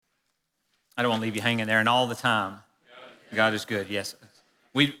I don't want to leave you hanging there. And all the time, God is good. Yes.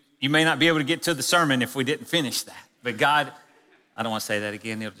 You may not be able to get to the sermon if we didn't finish that. But God, I don't want to say that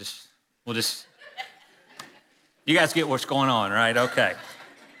again. You guys get what's going on, right? Okay.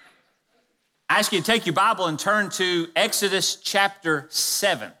 I ask you to take your Bible and turn to Exodus chapter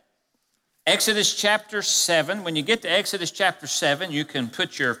 7. Exodus chapter 7. When you get to Exodus chapter 7, you can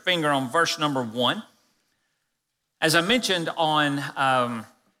put your finger on verse number 1. As I mentioned on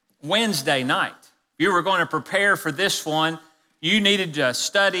Wednesday night, if you were going to prepare for this one, you needed to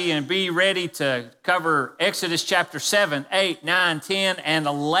study and be ready to cover Exodus chapter 7, 8, 9, 10, and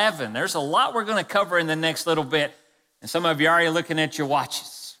 11. There's a lot we're going to cover in the next little bit, and some of you are already looking at your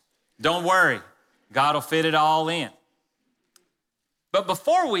watches. Don't worry, God will fit it all in. But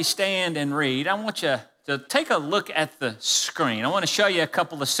before we stand and read, I want you to take a look at the screen. I want to show you a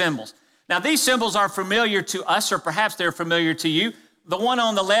couple of symbols. Now, these symbols are familiar to us, or perhaps they're familiar to you. The one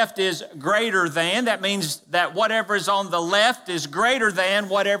on the left is greater than. That means that whatever is on the left is greater than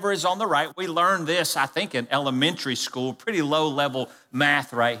whatever is on the right. We learned this, I think, in elementary school, pretty low-level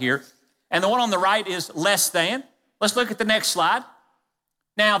math right here. And the one on the right is less than. Let's look at the next slide.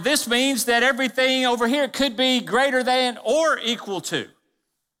 Now, this means that everything over here could be greater than or equal to,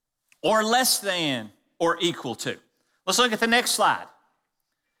 or less than or equal to. Let's look at the next slide.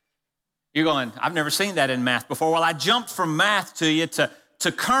 You're going, I've never seen that in math before. Well, I jumped from math to you to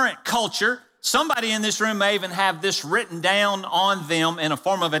current culture. Somebody in this room may even have this written down on them in a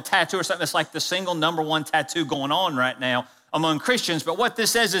form of a tattoo or something. That's like the single number one tattoo going on right now among Christians. But what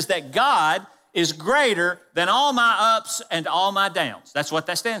this says is that God is greater than all my ups and all my downs. That's what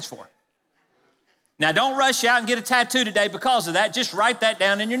that stands for. Now, don't rush out and get a tattoo today because of that. Just write that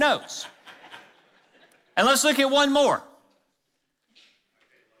down in your notes. And let's look at one more.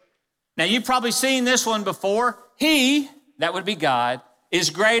 Now, you've probably seen this one before. He, that would be God, is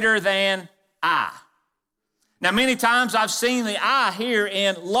greater than I. Now, many times I've seen the I here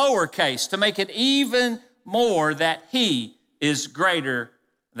in lowercase to make it even more that he is greater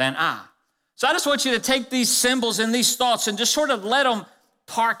than I. So I just want you to take these symbols and these thoughts and just sort of let them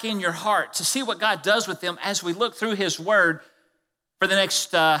park in your heart to see what God does with them as we look through his word for the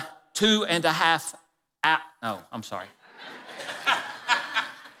next 2.5 hours.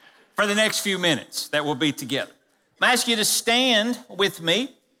 For the next few minutes that we'll be together. I'm asking you to stand with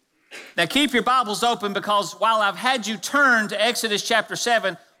me. Now keep your Bibles open because while I've had you turn to Exodus chapter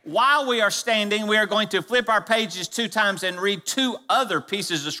 7, while we are standing, we are going to flip our pages 2 times and read 2 other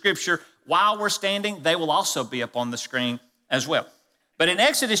pieces of scripture while we're standing. They will also be up on the screen as well. But in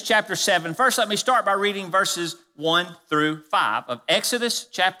Exodus chapter 7, first let me start by reading verses 1 through 5 of Exodus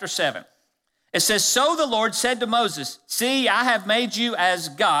chapter 7. It says, So the Lord said to Moses, See, I have made you as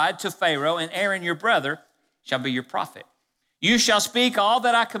God to Pharaoh, and Aaron your brother shall be your prophet. You shall speak all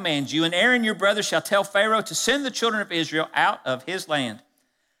that I command you, and Aaron your brother shall tell Pharaoh to send the children of Israel out of his land.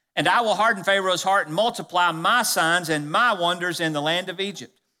 And I will harden Pharaoh's heart and multiply my signs and my wonders in the land of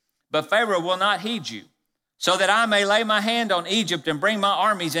Egypt. But Pharaoh will not heed you, so that I may lay my hand on Egypt and bring my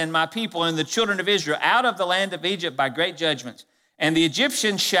armies and my people and the children of Israel out of the land of Egypt by great judgments. And the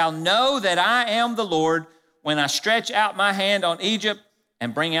Egyptians shall know that I am the Lord when I stretch out my hand on Egypt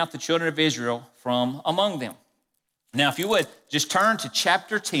and bring out the children of Israel from among them. Now, if you would, just turn to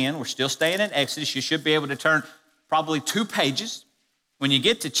chapter 10. We're still staying in Exodus. You should be able to turn probably 2 pages. When you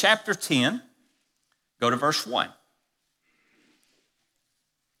get to chapter 10, go to verse 1.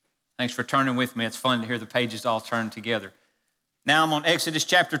 Thanks for turning with me. It's fun to hear the pages all turn together. Now I'm on Exodus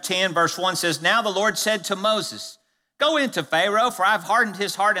chapter 10, verse 1 says, Now the Lord said to Moses, Go into Pharaoh, for I've hardened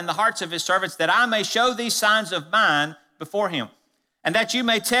his heart and the hearts of his servants, that I may show these signs of mine before him, and that you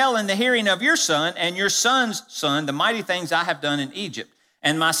may tell in the hearing of your son and your son's son the mighty things I have done in Egypt,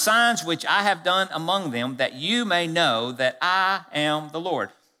 and my signs which I have done among them, that you may know that I am the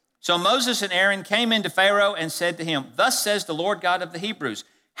Lord. So Moses and Aaron came into Pharaoh and said to him, Thus says the Lord God of the Hebrews,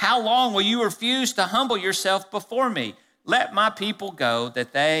 How long will you refuse to humble yourself before me? Let my people go,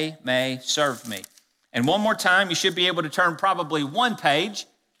 that they may serve me. And one more time, you should be able to turn probably 1 page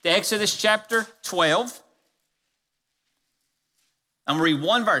to Exodus chapter 12. I'm going to read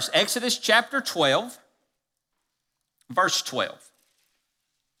one verse. Exodus chapter 12, verse 12.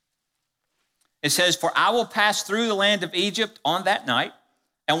 It says, For I will pass through the land of Egypt on that night,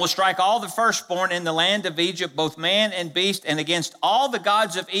 and will strike all the firstborn in the land of Egypt, both man and beast, and against all the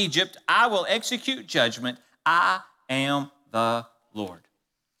gods of Egypt I will execute judgment. I am the Lord.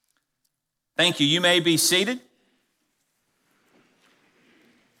 Thank you. You may be seated.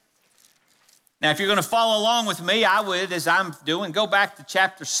 Now, if you're going to follow along with me, I would, as I'm doing, go back to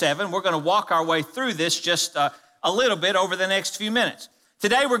chapter 7. We're going to walk our way through this just a little bit over the next few minutes.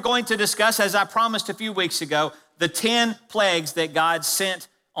 Today we're going to discuss, as I promised a few weeks ago, the 10 plagues that God sent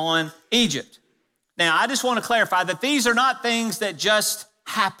on Egypt. Now, I just want to clarify that these are not things that just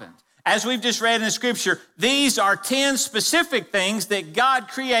happened. As we've just read in the scripture, these are 10 specific things that God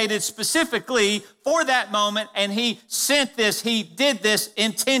created specifically for that moment, and he sent this, he did this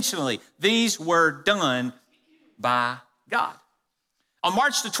intentionally. These were done by God. On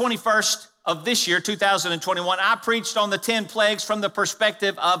March the 21st of this year, 2021, I preached on the 10 plagues from the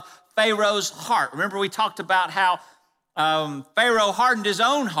perspective of Pharaoh's heart. Remember, we talked about how Pharaoh hardened his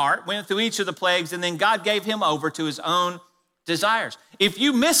own heart, went through each of the plagues, and then God gave him over to his own desires. If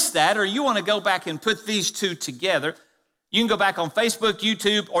you missed that, or you want to go back and put these two together, you can go back on Facebook,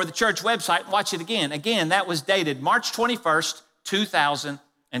 YouTube, or the church website and watch it again. Again, that was dated March 21st,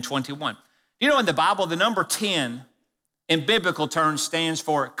 2021. You know, in the Bible, the number 10 in biblical terms stands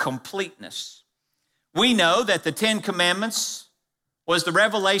for completeness. We know that the 10 Commandments was the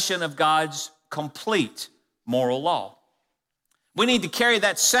revelation of God's complete moral law. We need to carry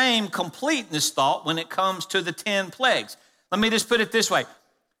that same completeness thought when it comes to the 10 plagues. Let me just put it this way.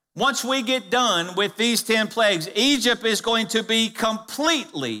 Once we get done with these 10 plagues, Egypt is going to be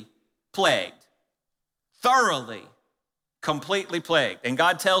completely plagued, thoroughly, completely plagued. And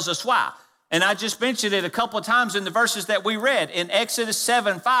God tells us why. And I just mentioned it a couple of times in the verses that we read. In Exodus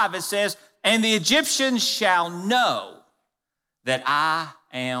 7:5, it says, "And the Egyptians shall know that I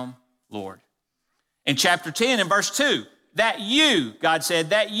am Lord." In chapter 10 and verse 2, that you, God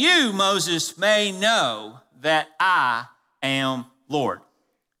said, that you, Moses, may know that I am Lord.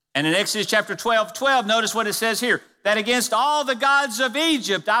 And in Exodus chapter 12, notice what it says here, that against all the gods of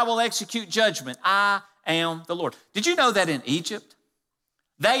Egypt I will execute judgment. I am the Lord. Did you know that in Egypt,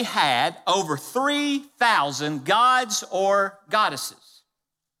 they had over 3,000 gods or goddesses?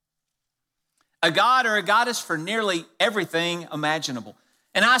 A god or a goddess for nearly everything imaginable.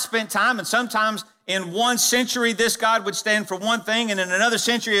 And I spent time, and sometimes in one century, this god would stand for one thing, and in another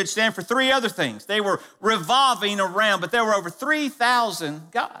century, it would stand for three other things. They were revolving around, but there were over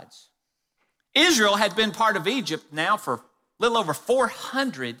 3,000 gods. Israel had been part of Egypt now for a little over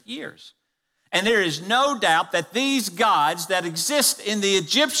 400 years. And there is no doubt that these gods that exist in the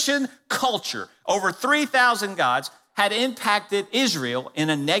Egyptian culture, over 3,000 gods, had impacted Israel in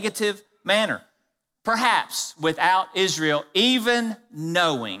a negative manner. Perhaps without Israel even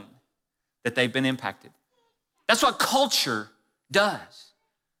knowing that they've been impacted. That's what culture does.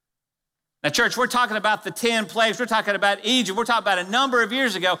 Now, church, we're talking about the 10 plagues. We're talking about Egypt. We're talking about a number of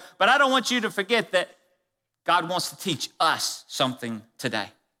years ago, but I don't want you to forget that God wants to teach us something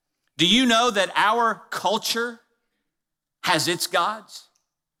today. Do you know that our culture has its gods?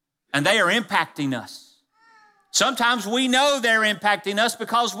 And they are impacting us. Sometimes we know they're impacting us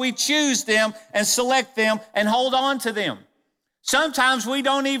because we choose them and select them and hold on to them. Sometimes we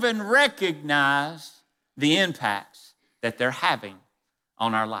don't even recognize the impacts that they're having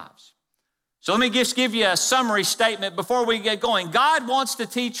on our lives. So let me just give you a summary statement before we get going. God wants to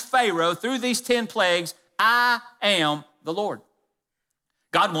teach Pharaoh through these 10 plagues, I am the Lord.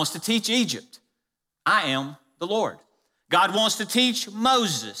 God wants to teach Egypt, I am the Lord. God wants to teach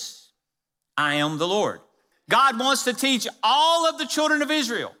Moses, I am the Lord. God wants to teach all of the children of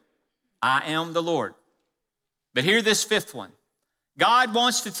Israel, I am the Lord. But hear this fifth one. God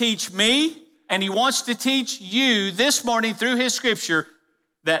wants to teach me, and he wants to teach you this morning through his scripture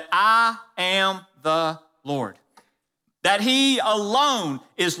that I am the Lord. That he alone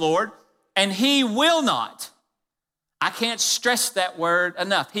is Lord, and he will not, I can't stress that word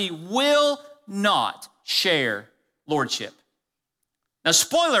enough, he will not share lordship. Now,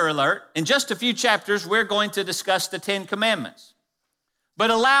 spoiler alert, in just a few chapters, we're going to discuss the 10 Commandments. But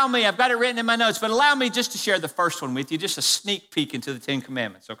allow me, I've got it written in my notes, but allow me just to share the first one with you, just a sneak peek into the 10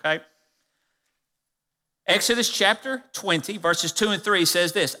 Commandments, okay? Exodus chapter 20, verses 2 and 3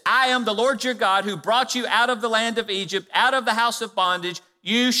 says this, I am the Lord your God who brought you out of the land of Egypt, out of the house of bondage.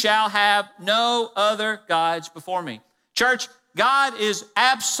 You shall have no other gods before me. Church, God is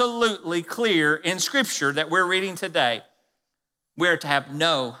absolutely clear in Scripture that we're reading today. We're to have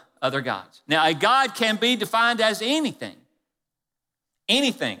no other gods. Now, a God can be defined as anything.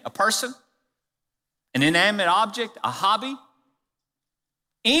 Anything, a person, an inanimate object, a hobby,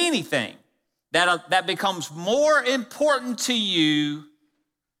 anything that becomes more important to you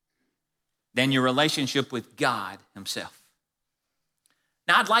than your relationship with God himself.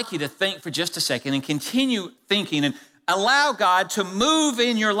 Now, I'd like you to think for just a second and continue thinking and allow God to move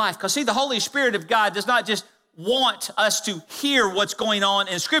in your life. Because see, the Holy Spirit of God does not just want us to hear what's going on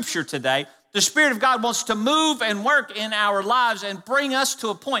in Scripture today. The Spirit of God wants to move and work in our lives and bring us to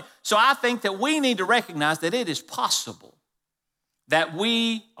a point. So I think that we need to recognize that it is possible that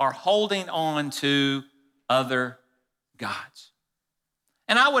we are holding on to other gods.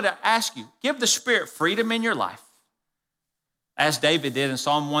 And I would ask you, give the Spirit freedom in your life. As David did in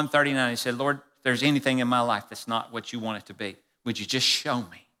Psalm 139, he said, Lord, if there's anything in my life that's not what you want it to be, would you just show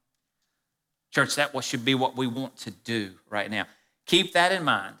me? Church, that should be what we want to do right now. Keep that in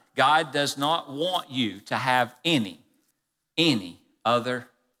mind. God does not want you to have any other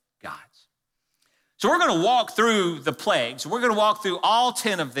gods. So we're going to walk through the plagues. We're going to walk through all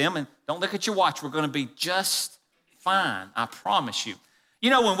 10 of them. And don't look at your watch. We're going to be just fine. I promise you. You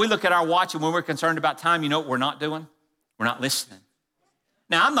know, when we look at our watch and when we're concerned about time, you know what we're not doing? We're not listening.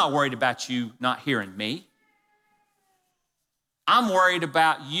 Now, I'm not worried about you not hearing me. I'm worried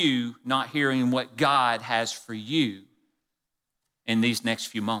about you not hearing what God has for you in these next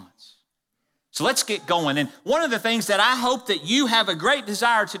few moments. So let's get going. And one of the things that I hope that you have a great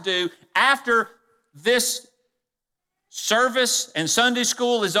desire to do after this service and Sunday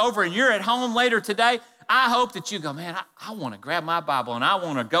school is over and you're at home later today, I hope that you go, man, I want to grab my Bible and I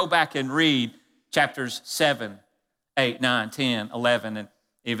want to go back and read chapters 7, 8, 9, 10, 11, and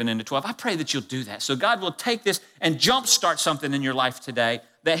even into 12. I pray that you'll do that. So God will take this and jumpstart something in your life today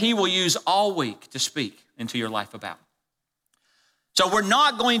that he will use all week to speak into your life about. So we're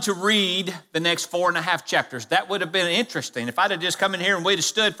not going to read the next 4.5 chapters. That would have been interesting if I'd have just come in here and we'd have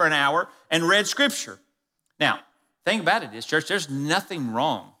stood for an hour and read Scripture. Now, the thing about it is, church, there's nothing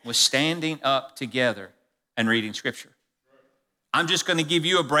wrong with standing up together and reading Scripture. I'm just going to give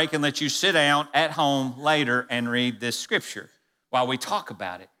you a break and let you sit down at home later and read this Scripture while we talk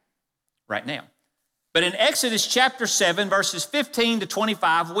about it right now. But in Exodus chapter 7, verses 15 to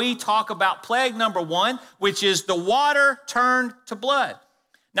 25, we talk about plague number 1, which is the water turned to blood.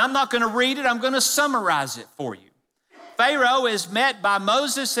 Now, I'm not going to read it. I'm going to summarize it for you. Pharaoh is met by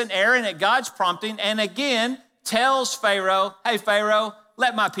Moses and Aaron at God's prompting and again tells Pharaoh, hey, Pharaoh,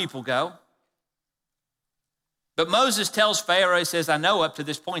 let my people go. But Moses tells Pharaoh, he says, I know up to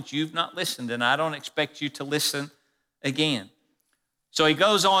this point you've not listened and I don't expect you to listen again. So he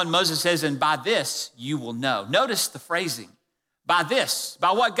goes on, Moses says, and by this you will know. Notice the phrasing. By this,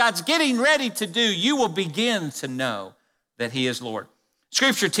 by what God's getting ready to do, you will begin to know that he is Lord.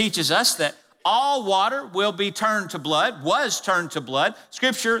 Scripture teaches us that all water will be turned to blood, was turned to blood.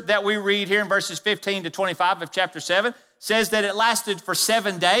 Scripture that we read here in verses 15 to 25 of chapter 7 says that it lasted for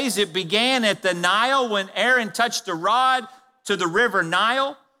 7 days. It began at the Nile when Aaron touched the rod to the river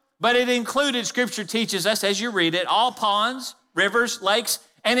Nile, but it included, Scripture teaches us, as you read it, all ponds, rivers, lakes,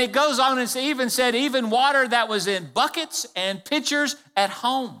 and it goes on and even said even water that was in buckets and pitchers at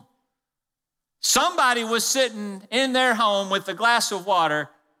home. Somebody was sitting in their home with a glass of water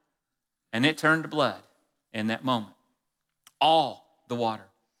and it turned to blood in that moment. All the water.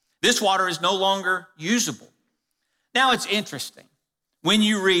 This water is no longer usable. Now it's interesting. When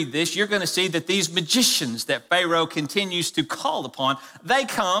you read this, you're going to see that these magicians that Pharaoh continues to call upon, they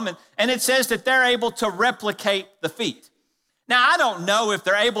come and it says that they're able to replicate the feat. Now, I don't know if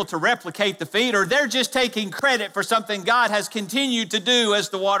they're able to replicate the feat or they're just taking credit for something God has continued to do as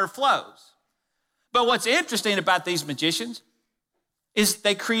the water flows. But what's interesting about these magicians is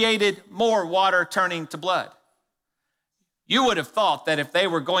they created more water turning to blood. You would have thought that if they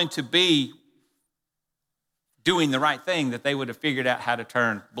were going to be doing the right thing, that they would have figured out how to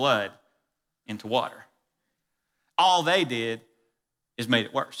turn blood into water. All they did is made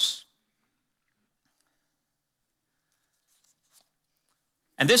it worse.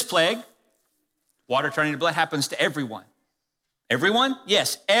 And this plague, water turning to blood, happens to everyone. Everyone?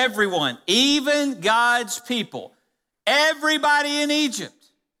 Yes, everyone, even God's people. Everybody in Egypt,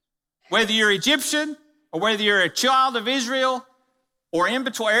 whether you're Egyptian or whether you're a child of Israel or in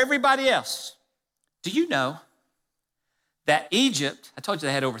between, everybody else. Do you know that Egypt, I told you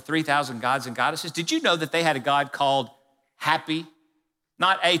they had over 3,000 gods and goddesses. Did you know that they had a god called Happy?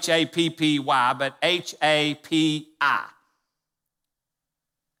 Not H-A-P-P-Y, but H-A-P-I.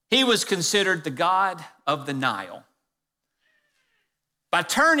 He was considered the god of the Nile. By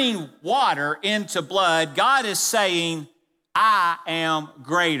turning water into blood, God is saying, I am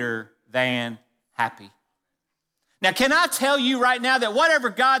greater than happy. Now, can I tell you right now that whatever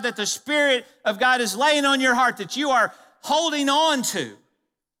God, that the Spirit of God is laying on your heart that you are holding on to,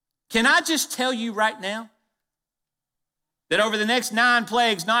 can I just tell you right now that over the next 9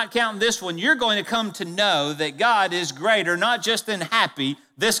 plagues, not counting this one, you're going to come to know that God is greater, not just than Happy,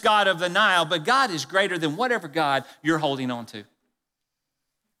 this God of the Nile, but God is greater than whatever God you're holding on to.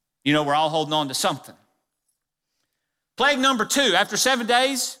 You know, we're all holding on to something. Plague number 2, after 7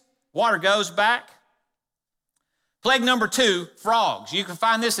 days, water goes back. Plague number 2, frogs. You can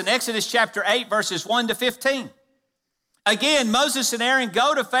find this in Exodus chapter 8, verses 1 to 15. Again, Moses and Aaron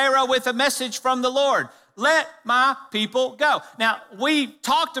go to Pharaoh with a message from the Lord. Let my people go. Now, we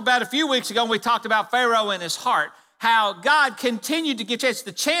talked about a few weeks ago, we talked about Pharaoh and his heart, how God continued to give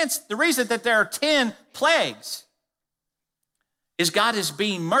chance. The reason that there are 10 plagues is God is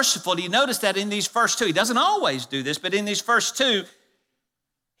being merciful. Do you notice that in these first two? He doesn't always do this, but in these first two,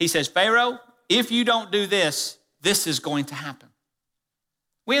 he says, Pharaoh, if you don't do this, this is going to happen.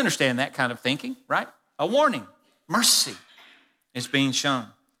 We understand that kind of thinking, right? A warning, mercy is being shown.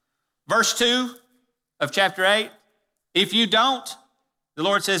 Verse 2 of chapter 8, if you don't, the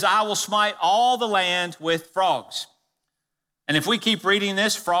Lord says, I will smite all the land with frogs. And if we keep reading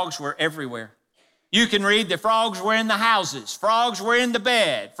this, frogs were everywhere. You can read that frogs were in the houses, frogs were in the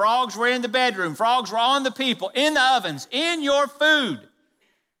bed, frogs were in the bedroom, frogs were on the people, in the ovens, in your food,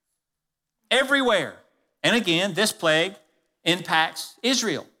 everywhere. And again, this plague impacts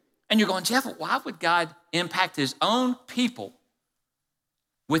Israel. And you're going, Jeff, why would God impact his own people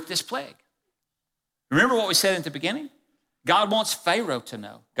with this plague? Remember what we said at the beginning? God wants Pharaoh to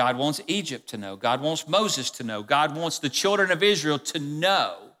know. God wants Egypt to know. God wants Moses to know. God wants the children of Israel to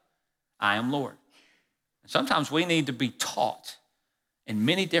know, I am Lord. Sometimes we need to be taught in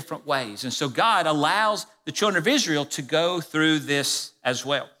many different ways. And so God allows the children of Israel to go through this as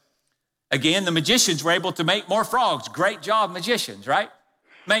well. Again, the magicians were able to make more frogs. Great job, magicians, right?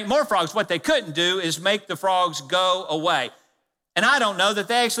 Make more frogs. What they couldn't do is make the frogs go away. And I don't know that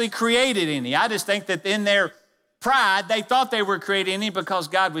they actually created any. I just think that in their pride, they thought they were creating any because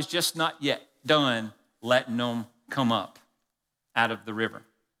God was just not yet done letting them come up out of the river.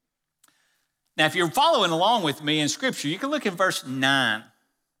 Now, if you're following along with me in Scripture, you can look in verse 9.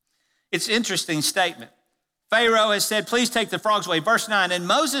 It's an interesting statement. Pharaoh has said, please take the frogs away. Verse 9, and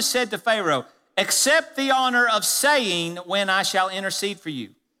Moses said to Pharaoh, accept the honor of saying when I shall intercede for you.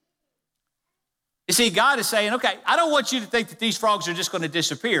 You see, God is saying, okay, I don't want you to think that these frogs are just going to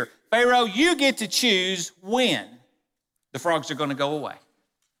disappear. Pharaoh, you get to choose when the frogs are going to go away.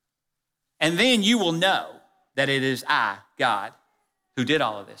 And then you will know that it is I, God, who did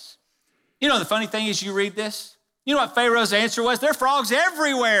all of this. You know, the funny thing is you read this. You know what Pharaoh's answer was? There are frogs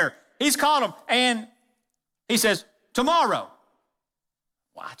everywhere. He's caught them. And he says, tomorrow.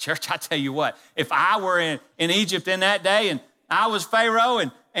 Wow, church, I tell you what, if I were in Egypt in that day and I was Pharaoh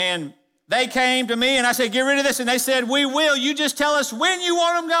and they came to me and I said, get rid of this. And they said, we will. You just tell us when you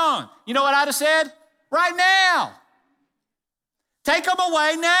want them gone. You know what I'd have said? Right now. Take them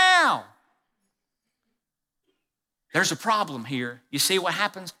away now. There's a problem here. You see what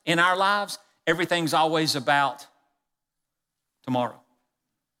happens in our lives? Everything's always about tomorrow.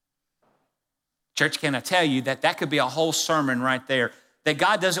 Church, can I tell you that could be a whole sermon right there, that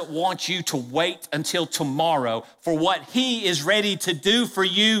God doesn't want you to wait until tomorrow for what he is ready to do for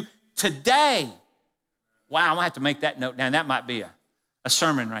you today. Wow, I'm going to have to make that note down. That might be a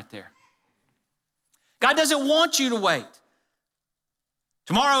sermon right there. God doesn't want you to wait.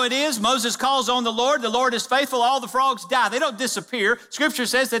 Tomorrow it is, Moses calls on the Lord is faithful, all the frogs die. They don't disappear. Scripture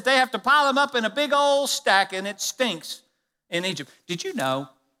says that they have to pile them up in a big old stack and it stinks in Egypt. Did you know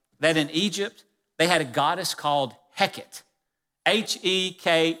that in Egypt, they had a goddess called Heket,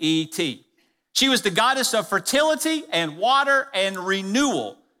 H-E-K-E-T. She was the goddess of fertility and water and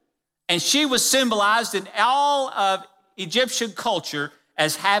renewal. And she was symbolized in all of Egyptian culture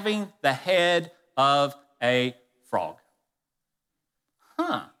as having the head of a frog.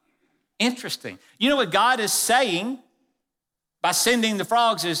 Interesting. You know what God is saying by sending the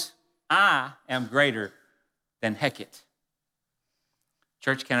frogs is, I am greater than Heket.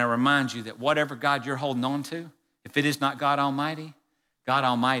 Church, can I remind you that whatever God you're holding on to, if it is not God Almighty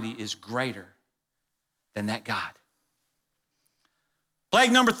is greater than that God.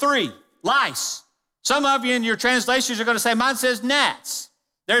 Plague number 3, lice. Some of you in your translations are going to say, mine says gnats.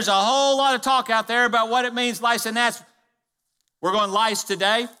 There's a whole lot of talk out there about what it means, lice and gnats. We're going lice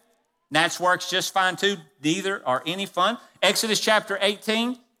today. Gnats works just fine too. Neither are any fun. Exodus chapter 8,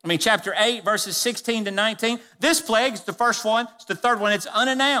 verses 16 to 19. This plague is the first one. It's the third one. It's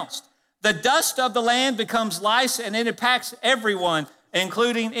unannounced. The dust of the land becomes lice and it impacts everyone,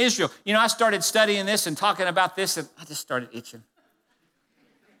 including Israel. You know, I started studying this and talking about this and I just started itching.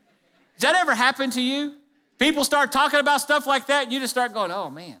 Has that ever happened to you? People start talking about stuff like that and you just start going, oh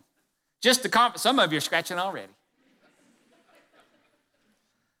man. Some of you are scratching already.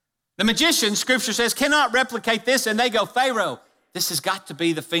 The magicians, Scripture says, cannot replicate this, and they go, Pharaoh, this has got to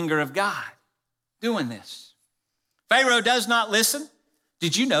be the finger of God doing this. Pharaoh does not listen.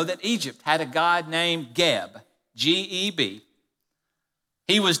 Did you know that Egypt had a god named Geb, G-E-B?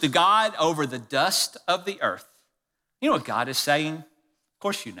 He was the god over the dust of the earth. You know what God is saying? Of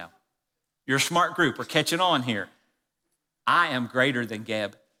course you know. You're a smart group. We're catching on here. I am greater than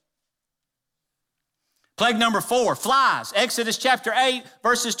Geb. Plague number 4, flies. Exodus chapter 8,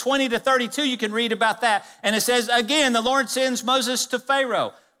 verses 20 to 32, you can read about that. And it says, again, the Lord sends Moses to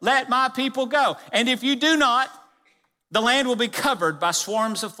Pharaoh. Let my people go. And if you do not, the land will be covered by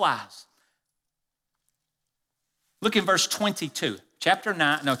swarms of flies. Look in verse 22, chapter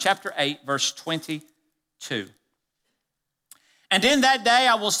 8, verse 22. And in that day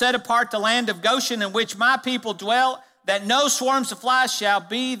I will set apart the land of Goshen in which my people dwell, that no swarms of flies shall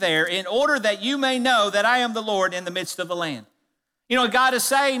be there, in order that you may know that I am the Lord in the midst of the land. You know what God is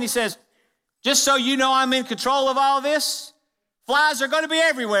saying? He says, just so you know I'm in control of all this, flies are going to be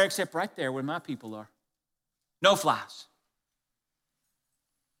everywhere except right there where my people are. No flies.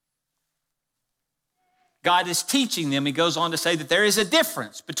 God is teaching them. He goes on to say that there is a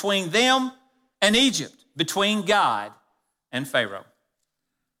difference between them and Egypt, between God and Pharaoh.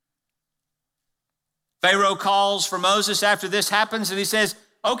 Pharaoh calls for Moses after this happens, and he says,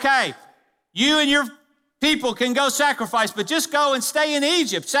 okay, you and your people can go sacrifice, but just go and stay in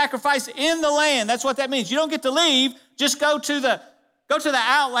Egypt. Sacrifice in the land. That's what that means. You don't get to leave. Just go to the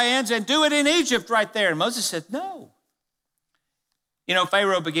outlands and do it in Egypt right there. And Moses said, no. You know,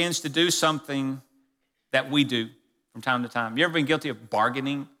 Pharaoh begins to do something that we do from time to time. You ever been guilty of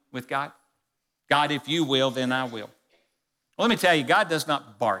bargaining with God? God, if you will, then I will. Well, let me tell you, God does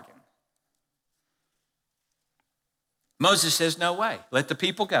not bargain. Moses says, no way. Let the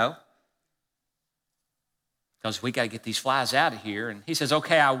people go, because we got to get these flies out of here. And he says,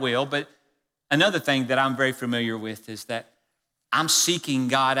 okay, I will. But another thing that I'm very familiar with is that I'm seeking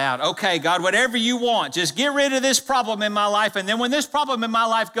God out. Okay, God, whatever you want, just get rid of this problem in my life. And then when this problem in my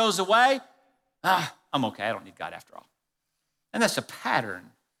life goes away, I'm okay. I don't need God after all. And that's a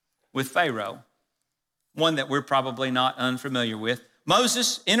pattern with Pharaoh, one that we're probably not unfamiliar with.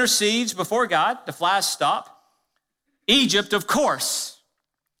 Moses intercedes before God. The flies stop. Egypt, of course,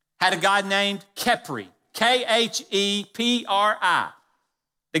 had a god named Khepri, Khepri,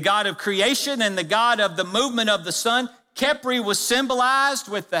 the god of creation and the god of the movement of the sun. Khepri was symbolized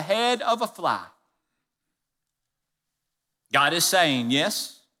with the head of a fly. God is saying,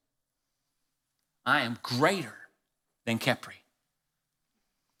 yes, I am greater than Khepri.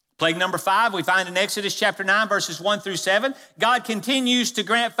 Plague number 5, we find in Exodus chapter 9, verses 1 through 7. God continues to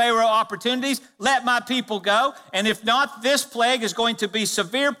grant Pharaoh opportunities. Let my people go. And if not, this plague is going to be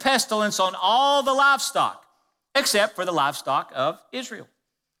severe pestilence on all the livestock, except for the livestock of Israel.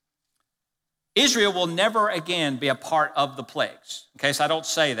 Israel will never again be a part of the plagues. In case I don't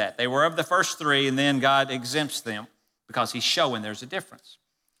say that. They were of the first 3, and then God exempts them because he's showing there's a difference.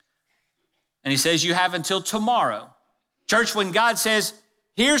 And he says, you have until tomorrow. Church, when God says,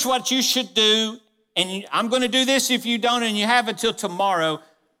 here's what you should do, and I'm going to do this if you don't, and you have until tomorrow,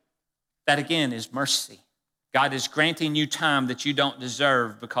 that again is mercy. God is granting you time that you don't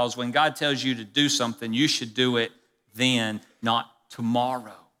deserve, because when God tells you to do something, you should do it then, not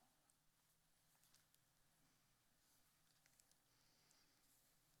tomorrow.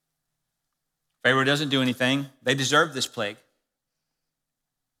 Pharaoh doesn't do anything. They deserve this plague.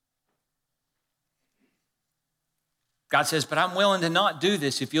 God says, but I'm willing to not do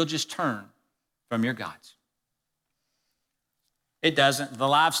this if you'll just turn from your gods. It doesn't. The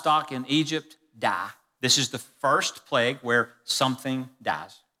livestock in Egypt die. This is the first plague where something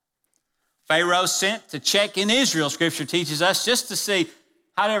dies. Pharaoh sent to check in Israel, Scripture teaches us, just to see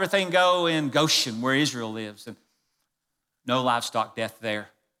how did everything go in Goshen, where Israel lives. And no livestock death there,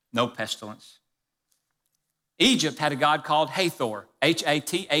 no pestilence. Egypt had a god called Hathor,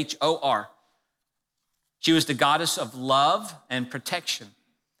 Hathor. She was the goddess of love and protection.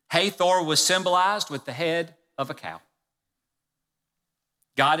 Hathor was symbolized with the head of a cow.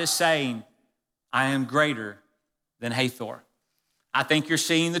 God is saying, I am greater than Hathor. I think you're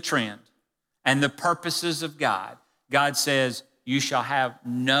seeing the trend and the purposes of God. God says, you shall have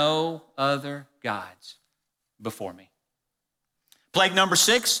no other gods before me. Plague number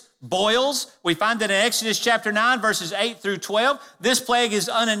 6, boils. We find that in Exodus chapter 9, verses 8 through 12. This plague is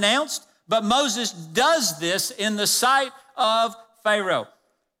unannounced, but Moses does this in the sight of Pharaoh.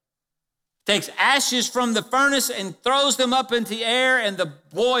 Takes ashes from the furnace and throws them up into the air, and the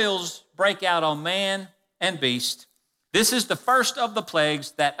boils break out on man and beast. This is the first of the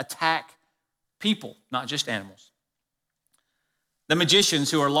plagues that attack people, not just animals. The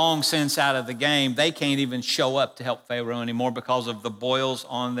magicians who are long since out of the game, they can't even show up to help Pharaoh anymore because of the boils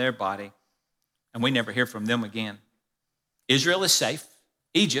on their body. And we never hear from them again. Israel is safe.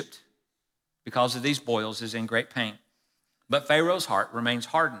 Egypt, because of these boils, is in great pain. But Pharaoh's heart remains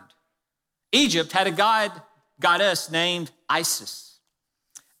hardened. Egypt had a goddess named Isis.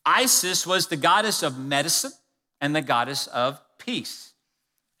 Isis was the goddess of medicine and the goddess of peace.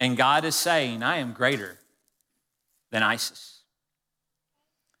 And God is saying, I am greater than Isis.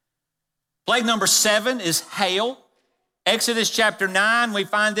 Plague number 7 is hail. Exodus chapter 9, we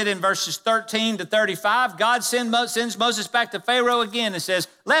find it in verses 13 to 35. God sends Moses back to Pharaoh again and says,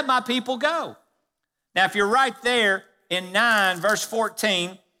 let my people go. Now, if you're right there in 9, verse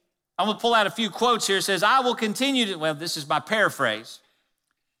 14, I'm going to pull out a few quotes here. It says, I will continue to, well, this is my paraphrase.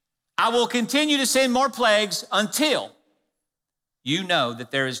 I will continue to send more plagues until you know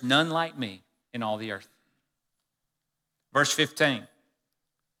that there is none like me in all the earth. Verse 15,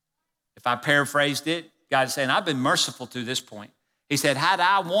 if I paraphrased it, God is saying, I've been merciful to this point. He said, had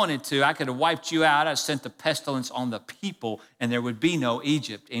I wanted to, I could have wiped you out. I sent the pestilence on the people, and there would be no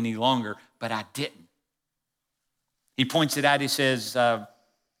Egypt any longer, but I didn't. He points it out. He says,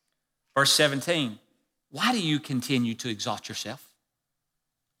 verse 17, why do you continue to exalt yourself?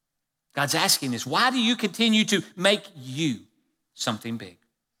 God's asking this. Why do you continue to make you something big?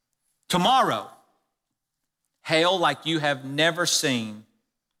 Tomorrow, hail like you have never seen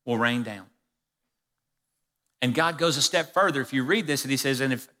will rain down. And God goes a step further. If you read this, and he says,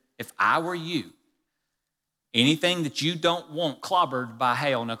 and if I were you, anything that you don't want clobbered by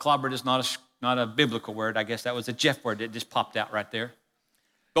hail. Now, clobbered is not a biblical word. I guess that was a Jeff word that just popped out right there.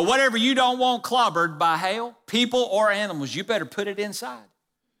 But whatever you don't want clobbered by hail, people or animals, you better put it inside.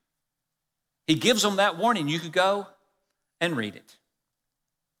 He gives them that warning. You could go and read it.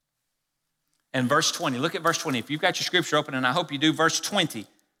 And verse 20, look at verse 20. If you've got your scripture open, and I hope you do, verse 20.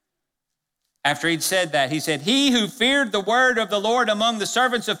 After he'd said that, he said, he who feared the word of the Lord among the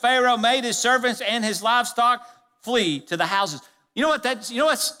servants of Pharaoh made his servants and his livestock flee to the houses. You know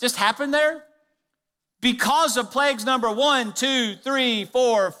what's just happened there? Because of plagues number 1, 2, 3,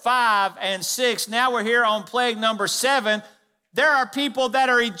 4, 5, and 6, now we're here on plague number 7. There are people that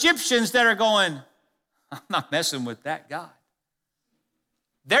are Egyptians that are going, I'm not messing with that God.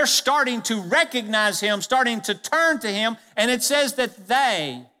 They're starting to recognize him, starting to turn to him, and it says that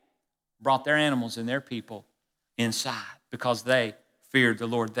they brought their animals and their people inside because they feared the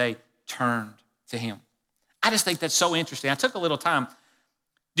Lord. They turned to him. I just think that's so interesting. I took a little time.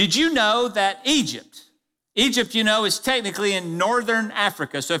 Did you know that Egypt, is technically in northern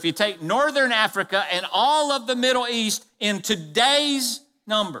Africa. So if you take northern Africa and all of the Middle East in today's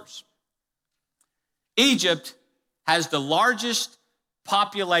numbers, Egypt has the largest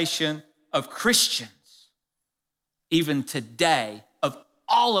population of Christians, even today, of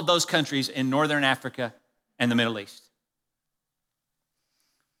all of those countries in northern Africa and the Middle East.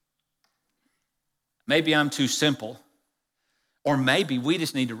 Maybe I'm too simple, or maybe we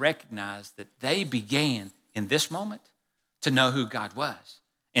just need to recognize that they began in this moment to know who God was,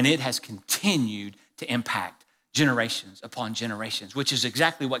 and it has continued to impact generations upon generations, which is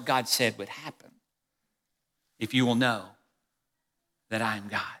exactly what God said would happen if you will know that I am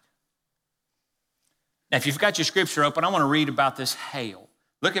God. Now, if you've got your scripture open, I want to read about this hail.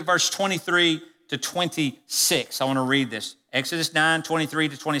 Look at verse 23 to 26. I want to read this. Exodus 9, 23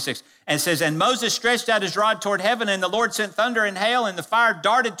 to 26. And it says, and Moses stretched out his rod toward heaven, and the Lord sent thunder and hail, and the fire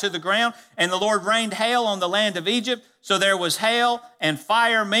darted to the ground, and the Lord rained hail on the land of Egypt. So there was hail and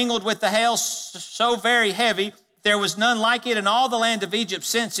fire mingled with the hail, so very heavy, there was none like it in all the land of Egypt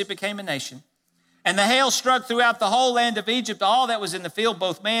since it became a nation. And the hail struck throughout the whole land of Egypt, all that was in the field,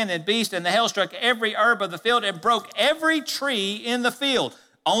 both man and beast, and the hail struck every herb of the field and broke every tree in the field.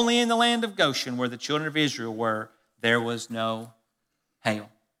 Only in the land of Goshen, where the children of Israel were, there was no hail.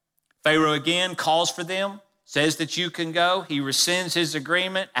 Pharaoh again calls for them, says that you can go. He rescinds his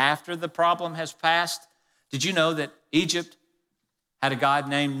agreement after the problem has passed. Did you know that Egypt had a god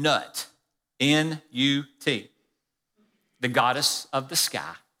named Nut, N-U-T, the goddess of the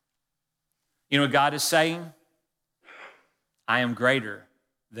sky? You know what God is saying? I am greater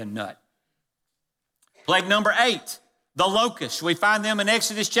than Nut. Plague number 8. The locusts. We find them in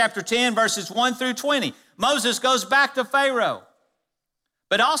Exodus chapter 10, verses 1 through 20. Moses goes back to Pharaoh.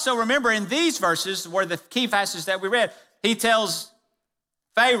 But also remember in these verses, where the key passages that we read, he tells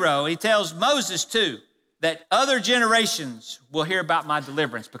Pharaoh, he tells Moses too, that other generations will hear about my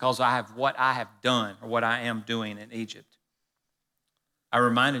deliverance because I have what I have done or what I am doing in Egypt. I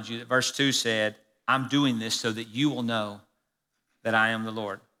reminded you that verse 2 said, I'm doing this so that you will know that I am the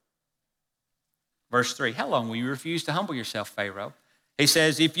Lord. Verse 3, how long will you refuse to humble yourself, Pharaoh? He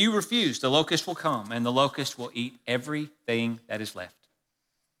says, if you refuse, the locust will come, and the locust will eat everything that is left.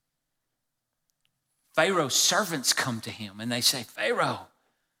 Pharaoh's servants come to him, and they say, Pharaoh,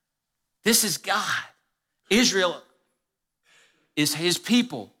 this is God. Israel is his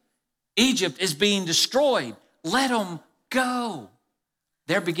people. Egypt is being destroyed. Let them go.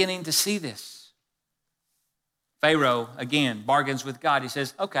 They're beginning to see this. Pharaoh, again, bargains with God. He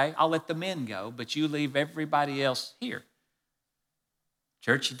says, okay, I'll let the men go, but you leave everybody else here.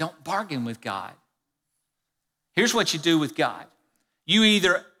 Church, you don't bargain with God. Here's what you do with God. You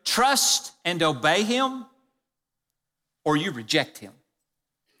either trust and obey him or you reject him.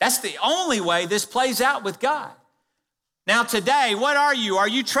 That's the only way this plays out with God. Now today, what are you? Are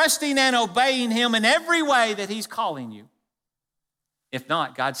you trusting and obeying him in every way that he's calling you? If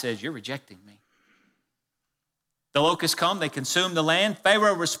not, God says, you're rejecting me. The locusts come, they consume the land.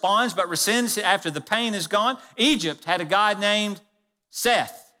 Pharaoh responds, but rescinds after the pain is gone. Egypt had a god named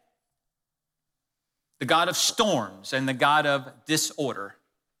Seth, the god of storms and the god of disorder.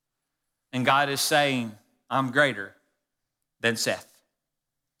 And God is saying, I'm greater than Seth.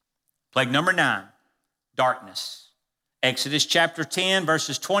 Plague number 9, darkness. Exodus chapter 10,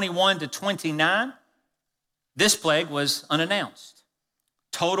 verses 21 to 29. This plague was unannounced.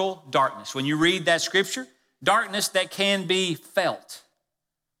 Total darkness. When you read that scripture, darkness that can be felt.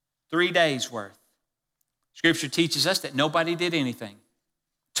 3 days worth. Scripture teaches us that nobody did anything.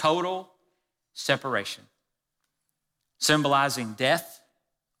 Total separation. Symbolizing death,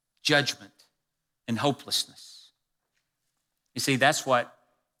 judgment, and hopelessness. You see, that's what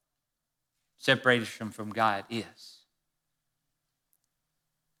separation from God is.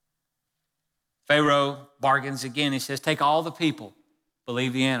 Pharaoh bargains again. He says, take all the people,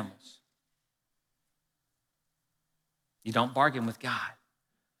 believe the animals. You don't bargain with God.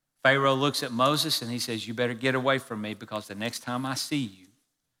 Pharaoh looks at Moses and he says, you better get away from me because the next time I see you,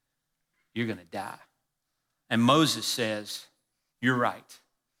 you're going to die. And Moses says, you're right.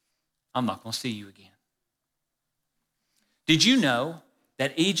 I'm not going to see you again. Did you know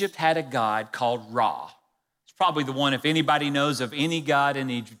that Egypt had a god called Ra? It's probably the one, if anybody knows of any god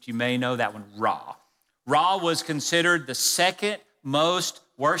in Egypt, you may know that one, Ra. Ra was considered the second most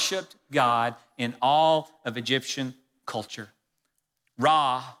worshiped god in all of Egyptian culture.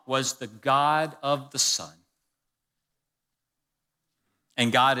 Ra was the god of the sun.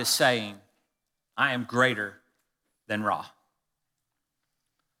 And God is saying, I am greater than Ra.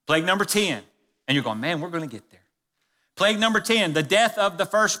 Plague number 10. And you're going, man, we're going to get there. Plague number 10, the death of the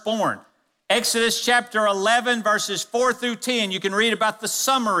firstborn. Exodus chapter 11, verses 4 through 10. You can read about the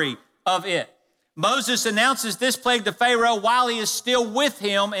summary of it. Moses announces this plague to Pharaoh while he is still with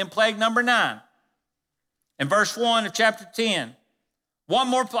him in plague number 9. In verse 1 of chapter 10,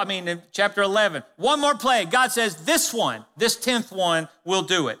 in chapter 11, one more plague. God says, this 10th one will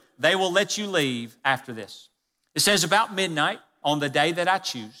do it. They will let you leave after this. It says, about midnight on the day that I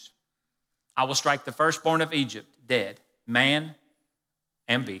choose, I will strike the firstborn of Egypt dead, man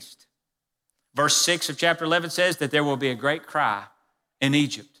and beast. Verse 6 of chapter 11 says that there will be a great cry in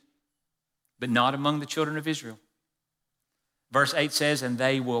Egypt, but not among the children of Israel. Verse 8 says, and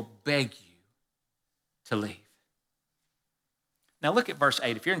they will beg you to leave. Now look at verse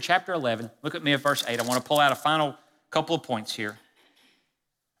 8. If you're in chapter 11, look at me at verse 8. I want to pull out a final couple of points here.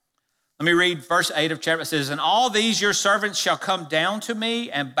 Let me read verse 8 of chapter. It says, and all these your servants shall come down to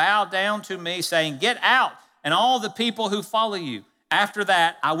me and bow down to me, saying, get out, and all the people who follow you. After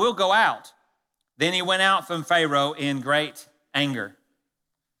that, I will go out. Then he went out from Pharaoh in great anger.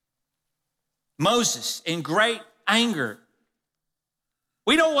 Moses in great anger.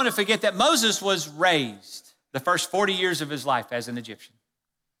 We don't want to forget that Moses was raised the first 40 years of his life as an Egyptian.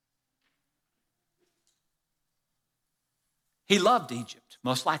 He loved Egypt,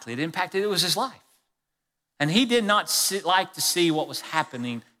 most likely. It was his life. And he did not like to see what was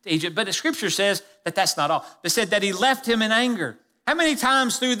happening to Egypt. But the scripture says that that's not all. It said that he left him in anger. How many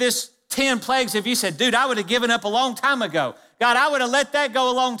times through this 10 plagues have you said, dude, I would have given up a long time ago. God, I would have let that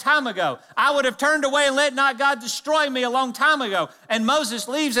go a long time ago. I would have turned away and let not God destroy me a long time ago. And Moses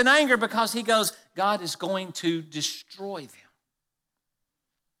leaves in anger because he goes, God is going to destroy them.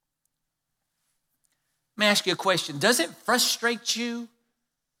 Let me ask you a question. Does it frustrate you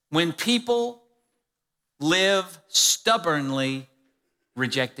when people live stubbornly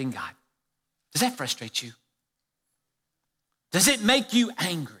rejecting God? Does that frustrate you? Does it make you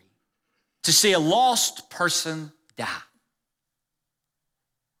angry to see a lost person die?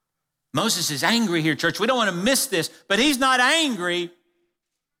 Moses is angry here, church. We don't want to miss this, but he's not angry.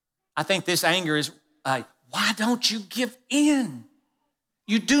 I think this anger is, why don't you give in?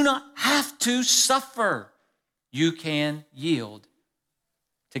 You do not have to suffer. You can yield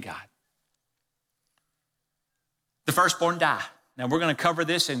to God. The firstborn die. Now we're going to cover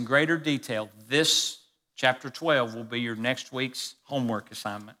this in greater detail. This chapter 12 will be your next week's homework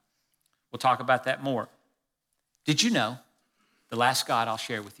assignment. We'll talk about that more. Did you know, the last God I'll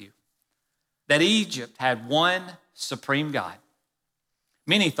share with you, that Egypt had one supreme God?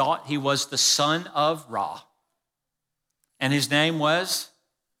 Many thought he was the son of Ra. and his name was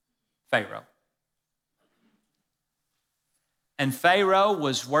Pharaoh. And Pharaoh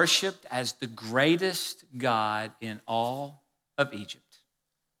was worshiped as the greatest god in all of Egypt.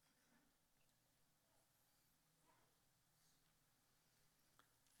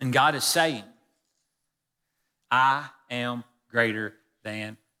 And God is saying, I am greater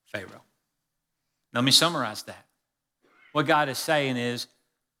than Pharaoh. Let me summarize that. What God is saying is,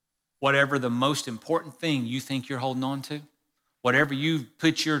 whatever the most important thing you think you're holding on to, whatever you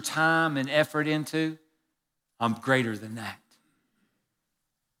put your time and effort into, I'm greater than that.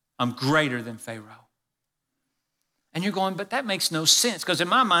 I'm greater than Pharaoh. And you're going, but that makes no sense. Because in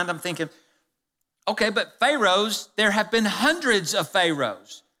my mind, I'm thinking, okay, but pharaohs, there have been hundreds of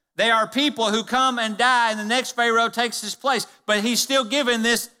pharaohs. They are people who come and die, and the next Pharaoh takes his place. But he's still given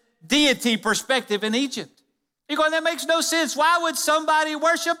this deity perspective in Egypt. You're going, that makes no sense. Why would somebody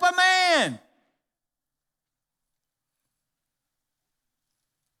worship a man?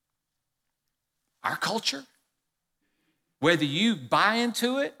 Our culture, whether you buy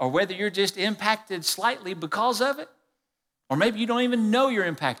into it or whether you're just impacted slightly because of it, or maybe you don't even know you're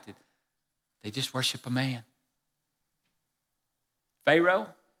impacted, they just worship a man. Pharaoh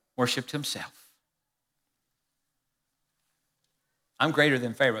worshiped himself. I'm greater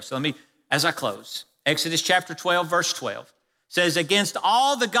than Pharaoh. So let me, as I close, Exodus chapter 12, verse 12 says, against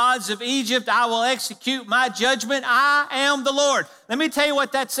all the gods of Egypt, I will execute my judgment. I am the Lord. Let me tell you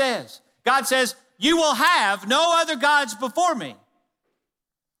what that says. God says, you will have no other gods before me.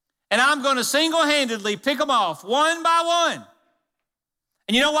 And I'm going to single-handedly pick them off one by one.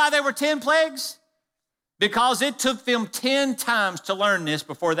 And you know why there were 10 plagues? Because it took them 10 times to learn this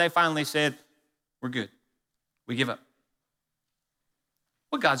before they finally said, we're good. We give up.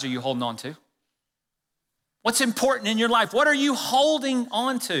 What gods are you holding on to? What's important in your life? What are you holding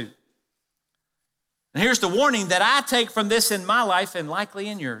on to? And here's the warning that I take from this in my life and likely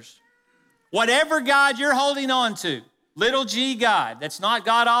in yours. Whatever God you're holding on to, little g God, that's not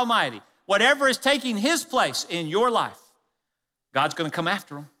God Almighty, whatever is taking his place in your life, God's going to come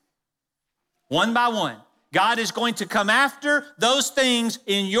after them. One by one. God is going to come after those things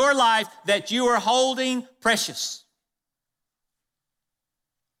in your life that you are holding precious.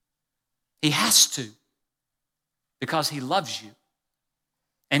 He has to, because he loves you.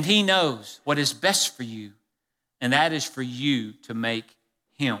 And he knows what is best for you, and that is for you to make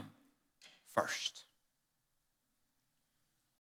him first.